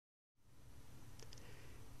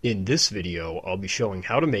In this video, I'll be showing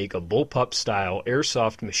how to make a bullpup style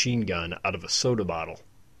airsoft machine gun out of a soda bottle.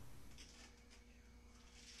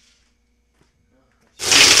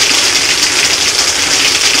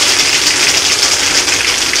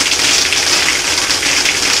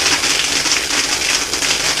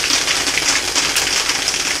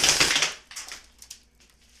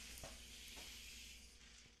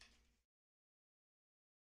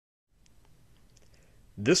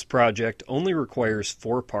 This project only requires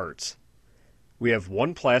 4 parts. We have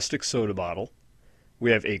 1 plastic soda bottle,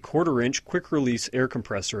 we have a 1/4-inch quick-release air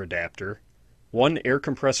compressor adapter, 1 air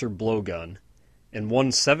compressor blow gun, and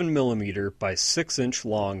 1 7mm by 6-inch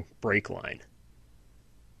long brake line.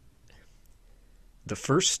 The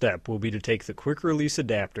first step will be to take the quick-release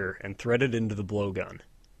adapter and thread it into the blow gun.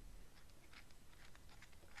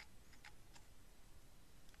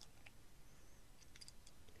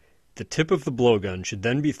 The tip of the blowgun should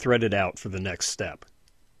then be threaded out for the next step.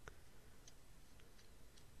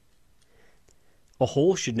 A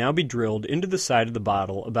hole should now be drilled into the side of the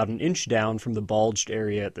bottle about an inch down from the bulged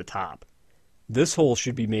area at the top. This hole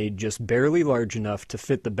should be made just barely large enough to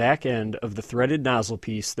fit the back end of the threaded nozzle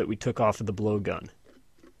piece that we took off of the blowgun.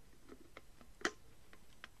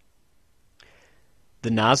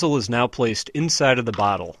 The nozzle is now placed inside of the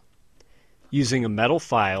bottle. Using a metal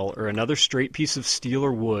file or another straight piece of steel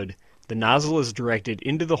or wood, the nozzle is directed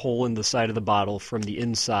into the hole in the side of the bottle from the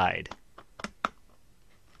inside.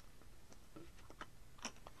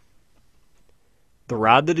 The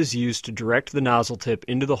rod that is used to direct the nozzle tip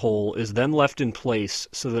into the hole is then left in place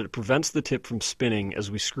so that it prevents the tip from spinning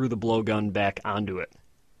as we screw the blowgun back onto it.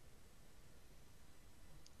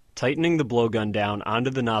 Tightening the blowgun down onto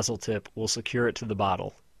the nozzle tip will secure it to the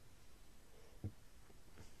bottle.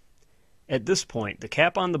 At this point, the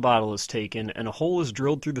cap on the bottle is taken and a hole is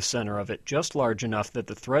drilled through the center of it just large enough that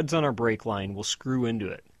the threads on our brake line will screw into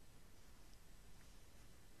it.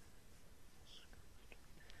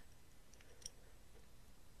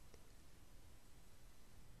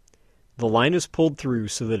 The line is pulled through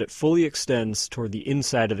so that it fully extends toward the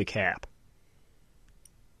inside of the cap.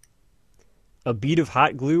 A bead of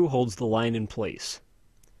hot glue holds the line in place.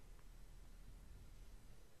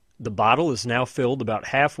 The bottle is now filled about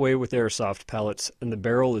halfway with airsoft pellets and the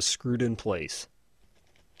barrel is screwed in place.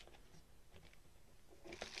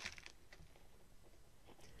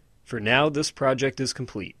 For now, this project is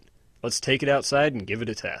complete. Let's take it outside and give it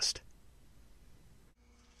a test.